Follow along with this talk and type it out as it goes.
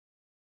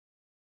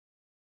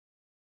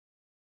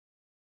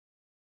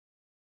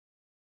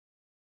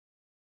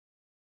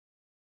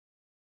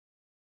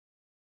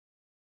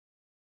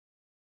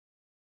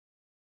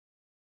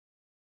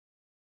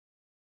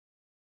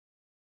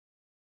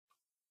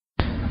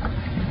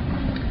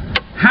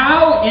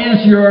How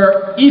is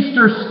your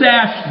Easter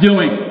stash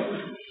doing?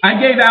 I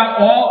gave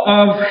out all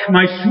of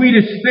my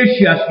Swedish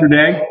fish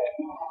yesterday.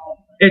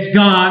 It's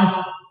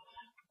gone.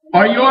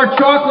 Are your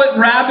chocolate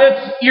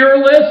rabbits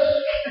earless?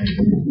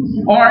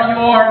 Are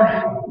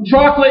your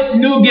chocolate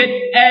nougat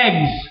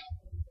eggs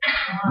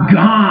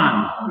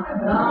gone?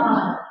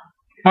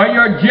 Are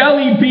your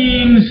jelly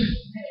beans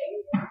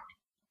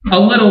a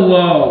little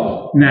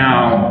low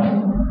now?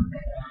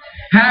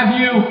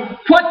 Have you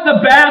put the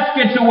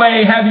baskets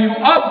away? Have you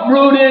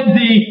uprooted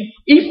the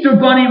Easter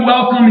Bunny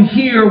welcome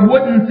here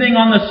wooden thing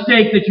on the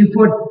stake that you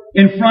put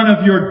in front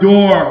of your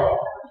door?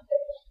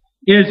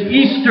 Is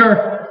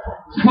Easter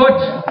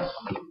put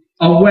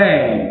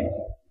away?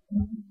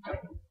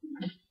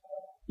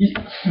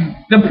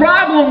 The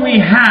problem we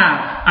have,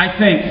 I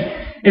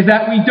think, is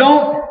that we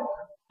don't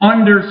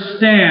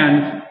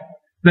understand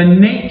the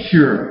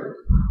nature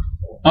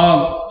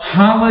of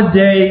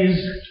holidays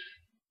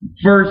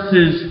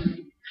versus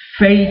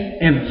faith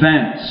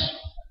events.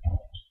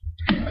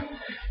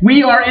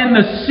 We are in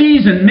the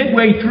season,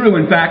 midway through,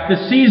 in fact,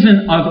 the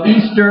season of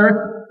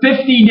Easter,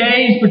 50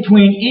 days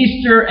between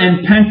Easter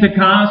and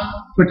Pentecost,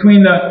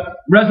 between the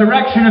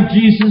resurrection of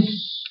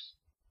Jesus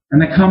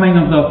and the coming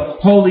of the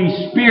Holy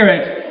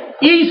Spirit.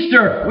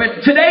 Easter,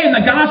 today in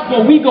the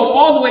Gospel, we go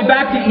all the way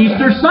back to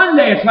Easter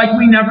Sunday. It's like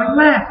we never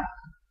left.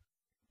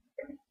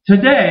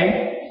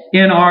 Today,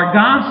 in our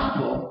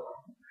Gospel,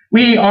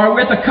 we are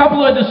with a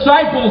couple of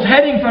disciples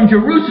heading from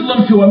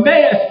Jerusalem to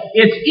Emmaus.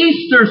 It's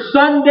Easter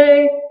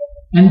Sunday,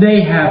 and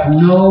they have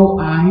no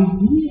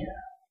idea.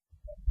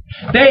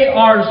 They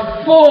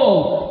are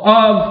full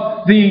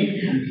of the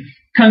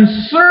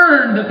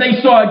concern that they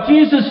saw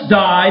Jesus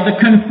die, the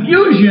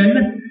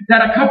confusion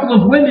that a couple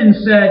of women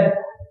said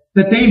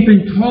that they've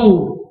been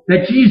told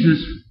that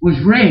Jesus was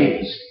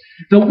raised.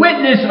 The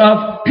witness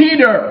of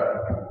Peter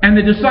and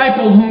the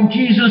disciple whom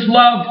Jesus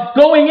loved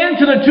going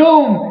into the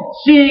tomb,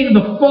 seeing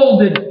the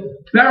folded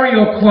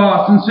burial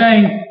cloth and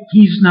saying,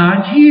 "He's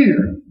not here."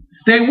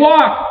 They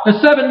walk the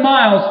 7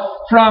 miles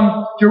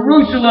from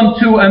Jerusalem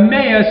to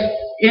Emmaus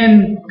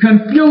in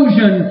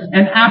confusion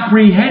and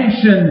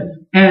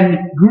apprehension and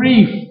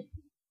grief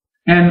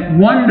and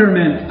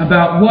wonderment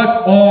about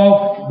what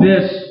all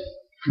this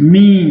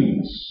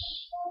means.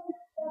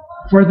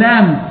 For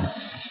them,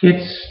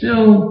 it's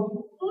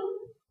still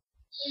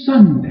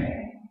Sunday.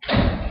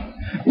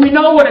 We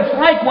know what it's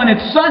like when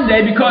it's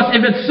Sunday, because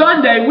if it's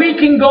Sunday, we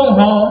can go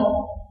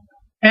home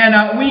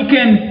and we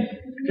can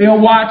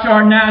watch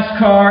our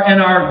NASCAR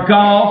and our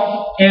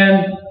golf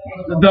and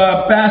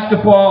the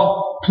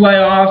basketball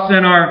playoffs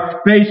and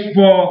our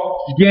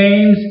baseball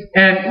games,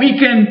 and we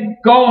can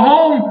go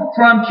home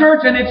from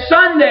church and it's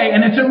Sunday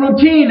and it's a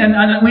routine,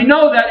 and we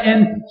know that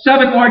in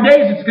 7 more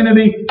days it's going to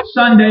be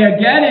Sunday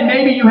again, and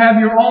maybe you have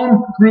your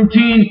own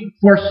routine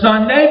for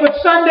Sunday, but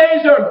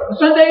Sundays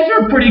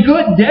are pretty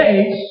good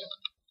days.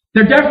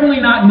 They're definitely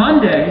not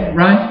Monday,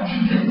 right?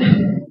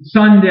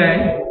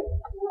 Sunday.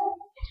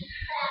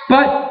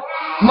 But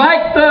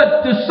like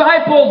the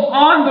disciples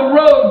on the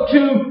road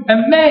to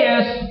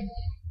Emmaus,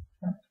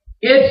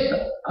 it's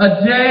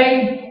a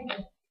day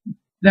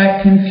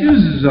that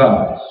confuses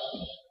us.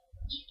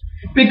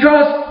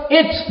 Because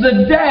it's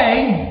the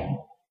day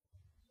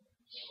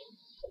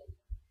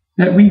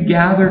that we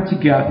gather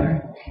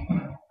together,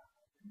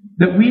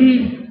 that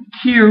we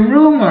hear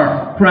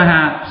rumor,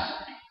 perhaps,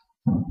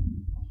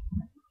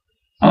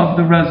 of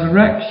the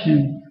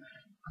resurrection.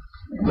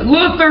 But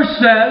Luther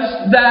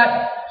says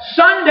that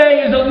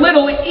Sunday is a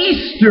little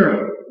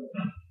Easter.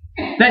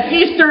 That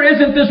Easter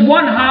isn't this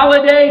one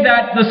holiday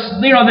that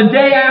the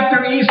day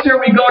after Easter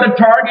we go to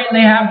Target and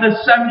they have this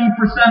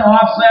 70%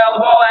 off sale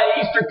of all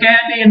that Easter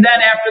candy, and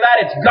then after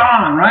that it's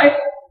gone, right?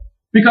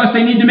 Because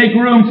they need to make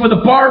room for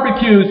the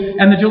barbecues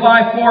and the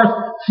July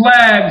 4th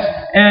flags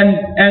and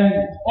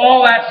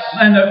all that,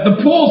 and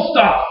the pool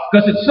stuff,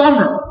 because it's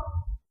summer.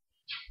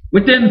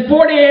 Within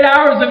 48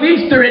 hours of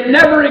Easter, it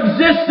never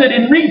existed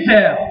in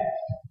retail.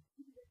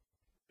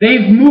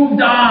 They've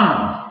moved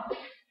on.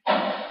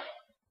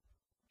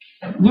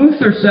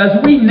 Luther says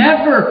we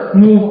never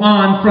move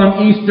on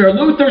from Easter.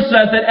 Luther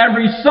says that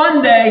every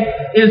Sunday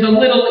is a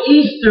little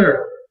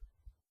Easter.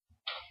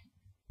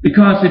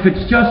 Because if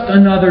it's just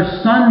another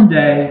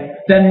Sunday,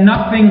 then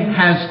nothing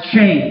has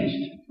changed.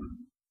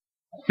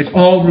 It's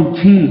all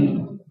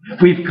routine.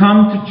 We've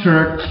come to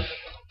church.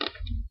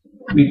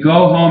 We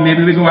go home.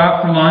 Maybe we go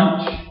out for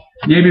lunch.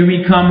 Maybe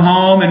we come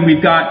home and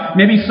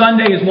maybe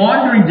Sunday is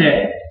laundry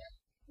day.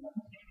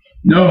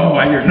 No,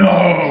 I hear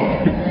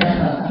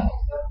no.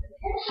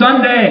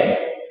 Sunday,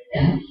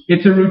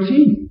 it's a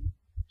routine.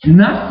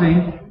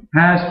 Nothing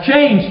has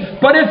changed.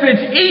 But if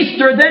it's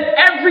Easter, then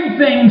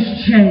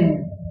everything's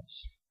changed.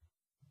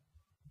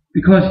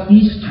 Because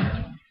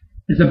Easter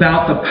is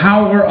about the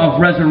power of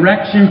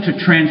resurrection to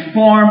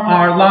transform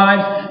our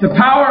lives. The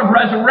power of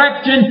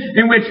resurrection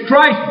in which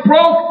Christ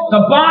broke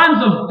the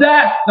bonds of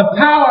death. The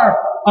power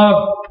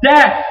of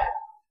death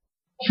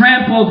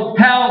trampled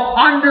hell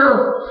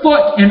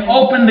underfoot and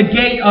opened the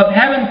gate of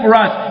heaven for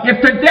us.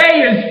 If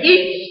today is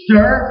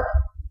Easter,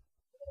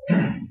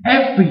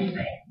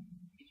 everything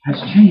has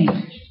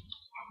changed.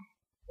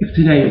 If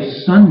today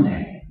is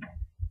Sunday,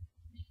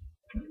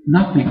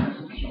 nothing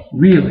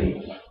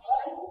really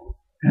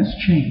has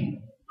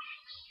changed.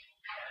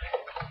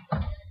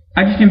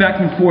 I just came back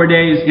from 4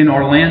 days in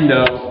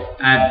Orlando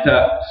at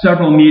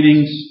several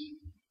meetings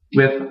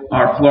with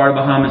our Florida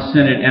Bahamas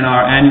Synod and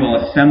our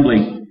annual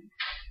assembly.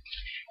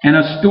 And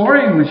a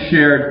story was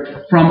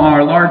shared from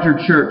our larger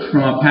church,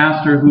 from a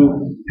pastor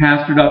who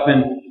pastored up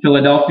in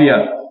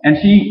Philadelphia. And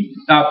she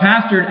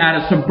pastored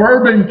at a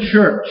suburban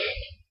church.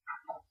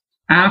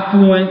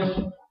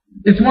 Affluent.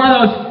 It's one of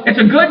those, it's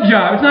a good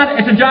job.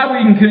 It's a job where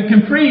you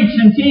can preach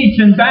and teach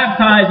and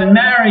baptize and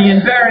marry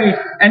and bury.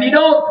 And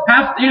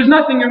there's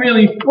nothing you're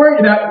really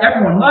worried about.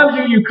 Everyone loves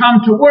you. You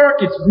come to work.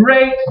 It's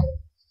great.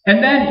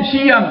 And then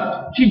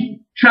she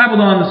traveled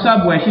on the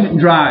subway. She didn't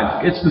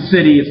drive. It's the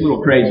city. It's a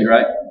little crazy,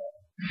 right?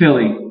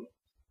 Philly.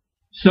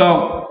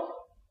 So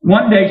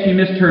one day she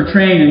missed her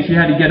train and she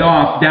had to get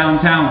off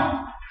downtown.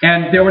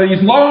 And there were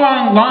these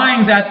long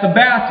lines at the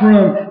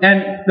bathroom,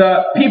 and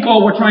the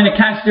people were trying to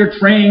catch their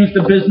trains,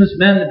 the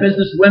businessmen, the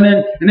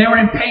businesswomen, and they were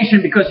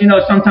impatient because,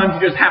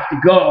 sometimes you just have to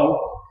go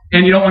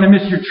and you don't want to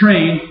miss your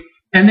train.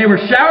 And they were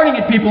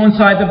shouting at people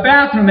inside the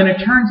bathroom, and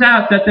it turns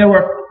out that there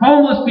were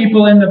homeless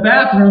people in the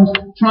bathrooms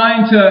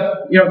trying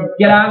to,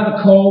 get out of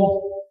the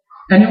cold.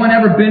 Anyone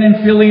ever been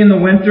in Philly in the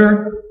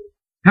winter?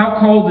 How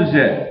cold is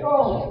it?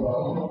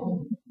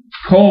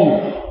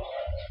 Cold.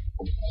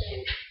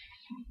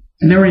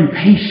 And they were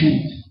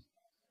impatient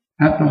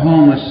at the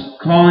homeless,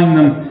 calling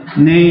them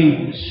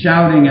names,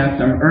 shouting at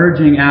them,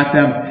 urging at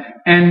them.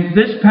 And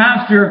this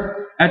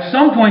pastor, at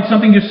some point,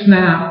 something just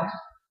snapped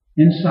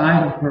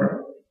inside of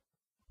her.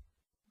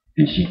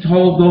 And she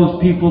told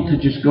those people to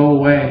just go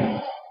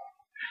away.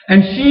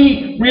 And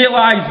she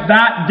realized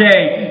that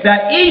day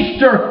that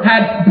Easter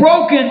had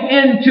broken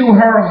into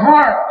her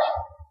heart.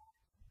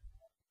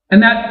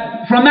 And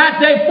that from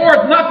that day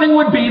forth, nothing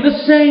would be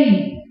the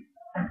same.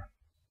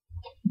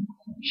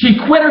 She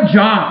quit her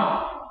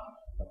job,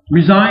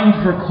 resigned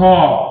her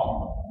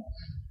call.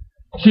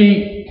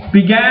 She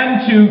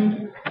began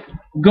to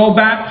go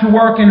back to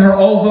work in her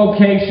old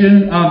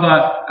vocation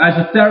as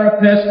a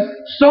therapist,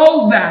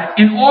 so that,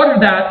 in order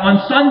that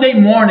on Sunday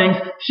mornings,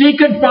 she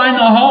could find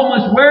the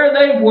homeless where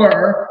they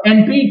were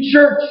and be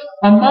church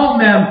among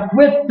them,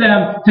 with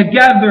them,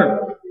 together.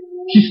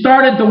 She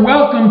started the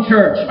Welcome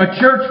Church, a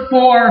church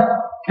for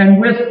and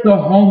with the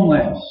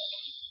homeless.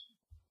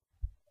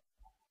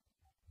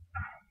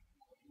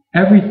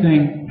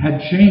 Everything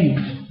had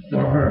changed for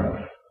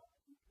her.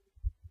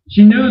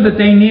 She knew that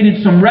they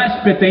needed some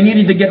respite. They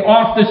needed to get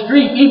off the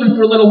street, even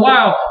for a little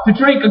while, to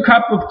drink a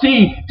cup of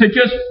tea, to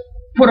just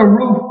put a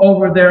roof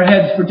over their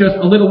heads for just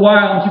a little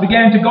while. And she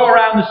began to go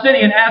around the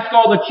city and ask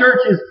all the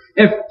churches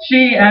if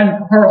she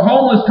and her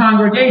homeless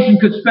congregation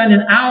could spend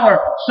an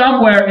hour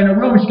somewhere in a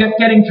room. She kept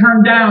getting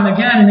turned down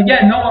again and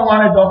again. No one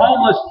wanted the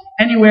homeless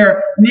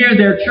anywhere near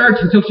their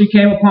church until she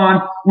came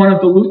upon one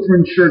of the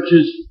Lutheran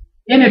churches.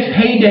 In its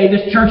heyday,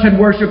 this church had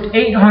worshipped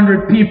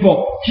 800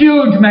 people.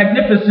 Huge,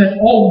 magnificent,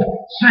 old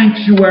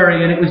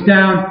sanctuary, and it was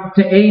down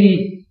to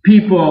 80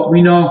 people.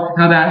 We know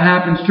how that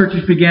happens.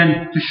 Churches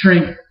began to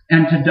shrink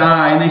and to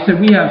die. And they said,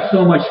 we have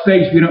so much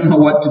space, we don't know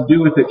what to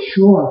do with it.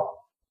 Sure.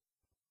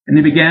 And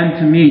they began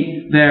to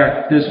meet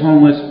there, this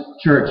homeless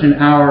church, an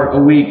hour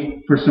a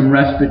week for some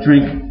respite,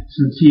 drink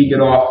some tea, get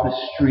off the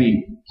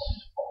streets.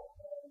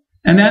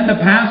 And then the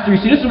pastor,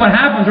 you see, this is what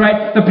happens,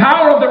 right? The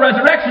power of the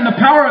resurrection, the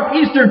power of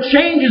Easter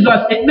changes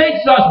us. It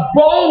makes us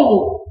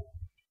bold.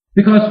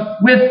 Because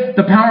with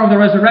the power of the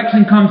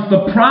resurrection comes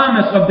the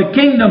promise of the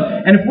kingdom.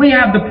 And if we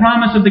have the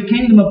promise of the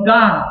kingdom of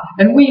God,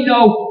 and we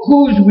know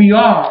whose we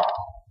are,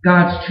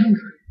 God's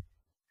children,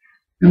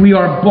 and we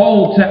are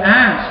bold to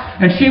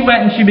ask. And she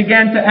went and she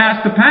began to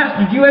ask the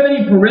pastor, do you have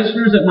any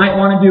parishioners that might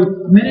want to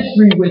do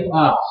ministry with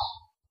us?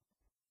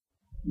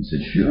 He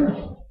said,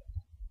 sure.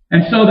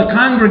 And so the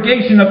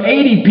congregation of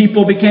 80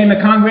 people became a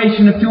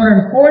congregation of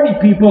 240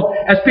 people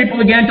as people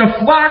began to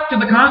flock to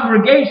the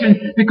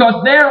congregation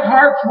because their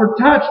hearts were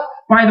touched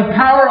by the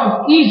power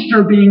of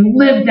Easter being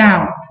lived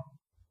out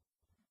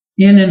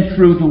in and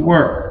through the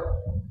work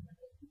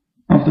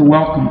of the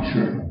Welcome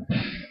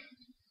Church.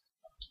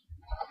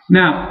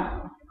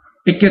 Now,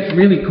 it gets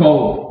really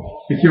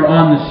cold if you're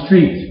on the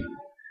street.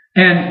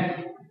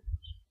 And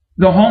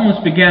the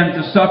homeless began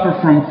to suffer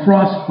from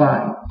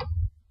frostbite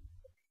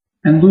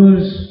and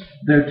lose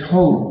their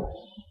toes.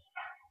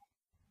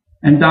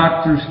 And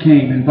doctors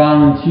came and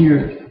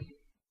volunteered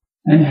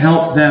and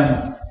helped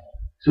them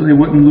so they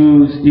wouldn't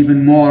lose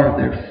even more of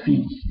their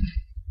feet.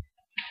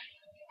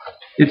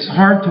 It's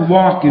hard to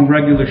walk in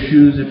regular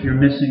shoes if you're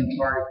missing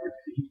part of your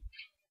feet.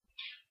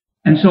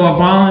 And so a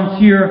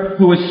volunteer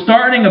who was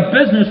starting a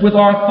business with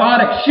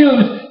orthotic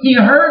shoes, he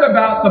heard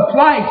about the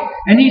plight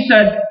and he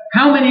said,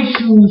 how many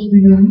shoes do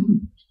you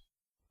need?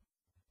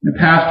 The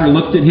pastor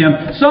looked at him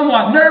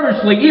somewhat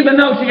nervously, even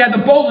though she had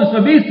the boldness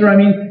of Easter. I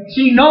mean,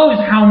 she knows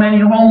how many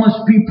homeless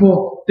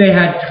people they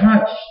had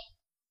touched.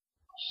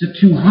 She said,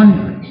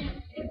 200. He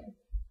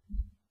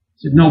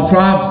said, no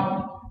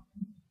problem.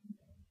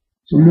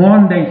 So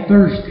Maundy,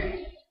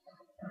 Thursday,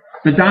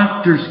 The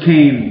doctors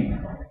came,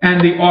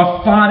 and the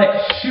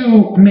orthotic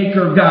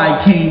shoemaker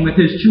guy came with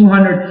his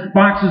 200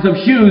 boxes of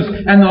shoes,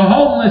 and the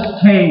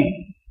homeless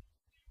came.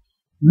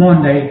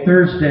 Monday,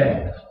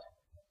 Thursday,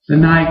 the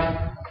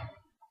night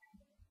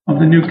of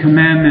the new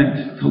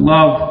commandment to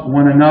love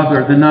one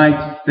another, the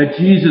night that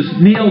Jesus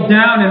kneeled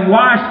down and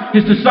washed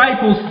his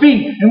disciples'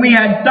 feet, and we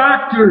had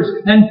doctors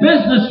and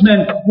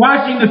businessmen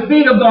washing the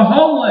feet of the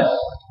homeless,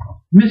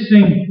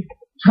 missing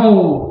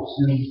toes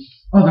and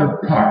other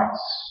parts.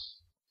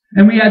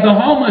 And we had the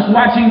homeless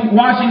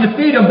washing the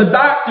feet of the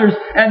doctors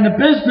and the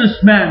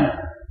businessmen.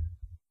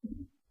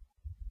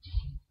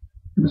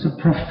 It was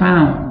a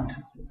profound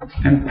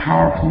and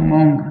powerful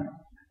moment.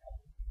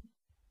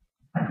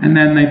 And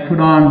then they put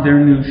on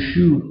their new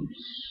shoes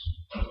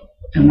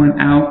and went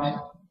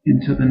out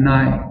into the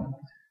night.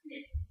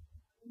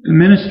 The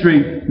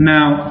ministry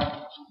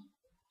now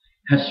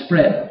has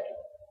spread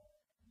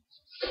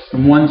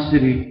from one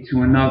city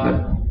to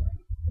another.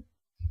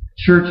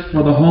 Church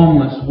for the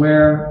homeless,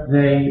 where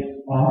they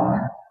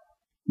are,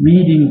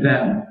 meeting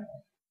them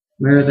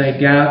where they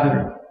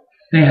gather.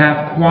 They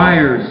have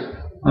choirs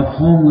of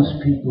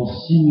homeless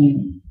people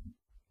singing,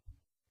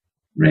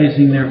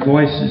 raising their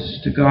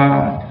voices to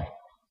God,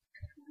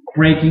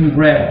 breaking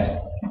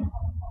bread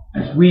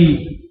as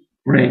we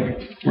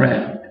break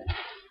bread,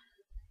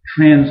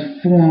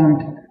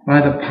 transformed by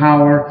the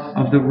power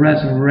of the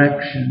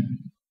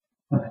resurrection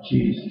of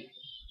Jesus.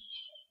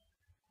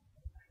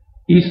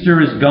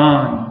 Easter is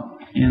gone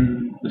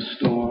in the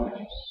stores.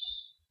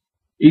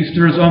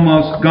 Easter is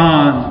almost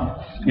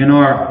gone in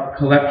our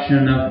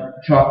collection of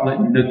chocolate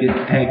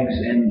nugget eggs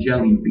and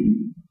jelly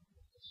beans.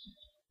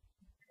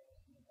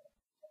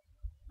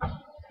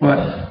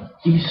 But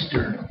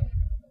Easter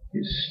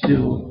is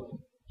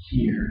still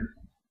here.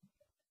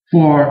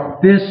 For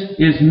this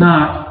is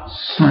not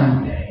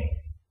Sunday.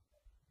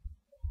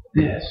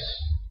 This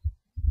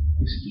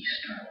is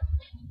Easter.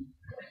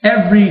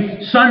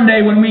 Every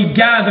Sunday when we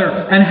gather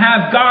and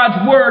have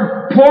God's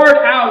Word poured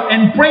out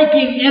and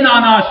breaking in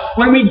on us,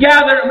 when we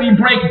gather and we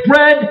break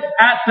bread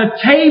at the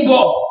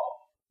table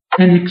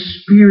and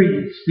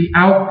experience the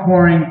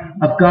outpouring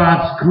of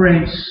God's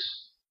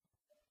grace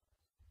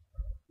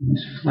in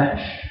His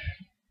flesh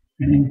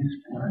and in His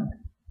blood.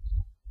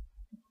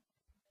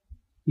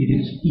 It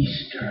is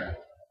Easter,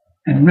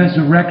 and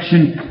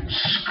resurrection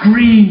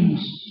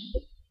screams,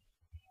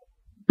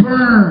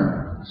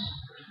 burns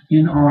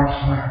in our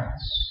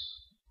hearts.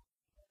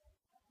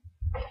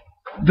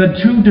 The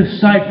two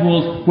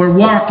disciples were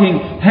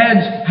walking,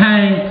 heads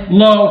hanging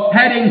low,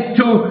 heading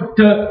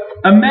to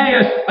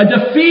Emmaus, a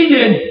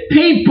defeated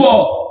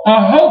people,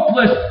 a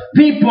hopeless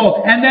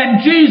people. And then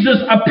Jesus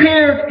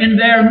appeared in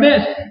their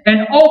midst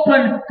and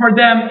opened for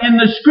them in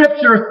the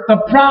Scripture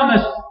the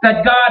promise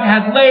that God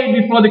had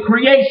laid before the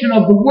creation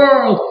of the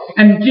world.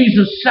 And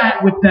Jesus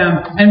sat with them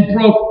and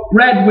broke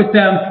bread with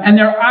them, and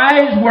their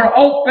eyes were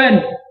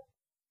open,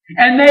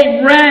 and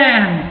they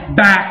ran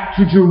back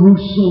to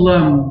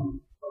Jerusalem.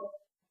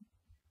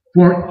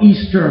 For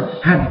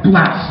Easter had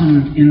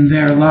blossomed in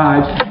their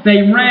lives.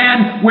 They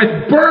ran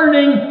with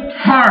burning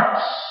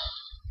hearts.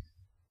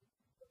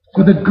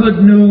 For the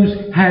good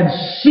news had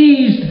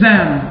seized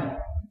them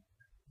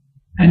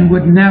and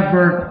would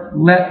never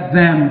let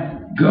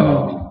them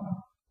go.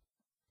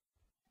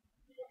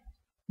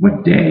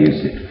 What day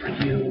is it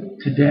for you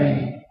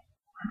today?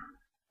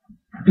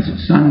 Is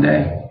it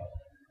Sunday?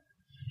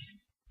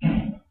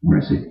 Or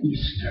is it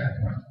Easter?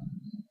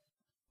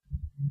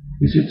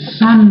 Is it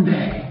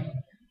Sunday?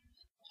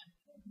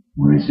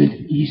 Or is it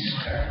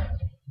Easter?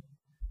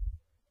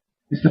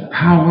 Is the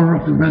power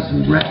of the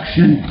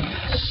resurrection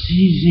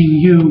seizing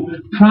you,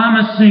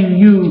 promising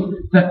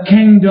you the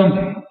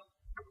kingdom,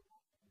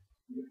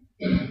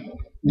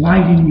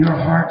 lighting your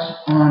hearts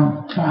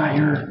on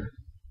fire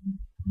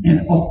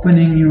and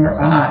opening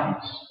your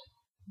eyes,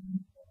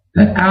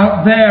 that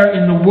out there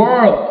in the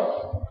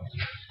world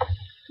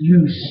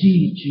you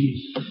see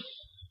Jesus.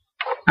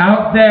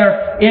 Out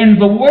there in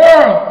the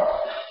world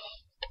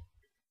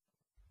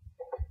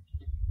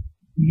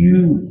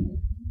you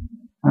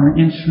are an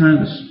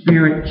instrument of the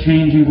Spirit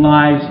changing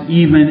lives,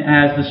 even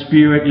as the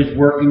Spirit is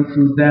working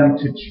through them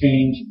to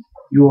change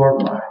your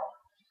life.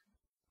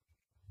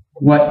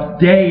 What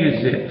day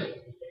is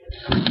it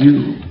for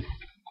you?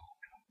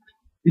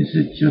 Is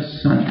it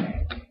just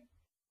Sunday?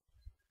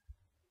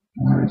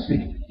 Or is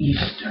it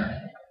Easter?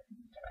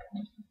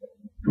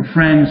 For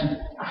friends,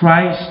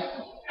 Christ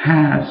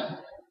has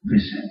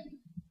risen.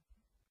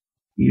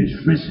 He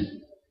is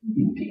risen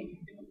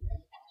indeed.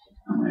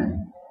 Amen.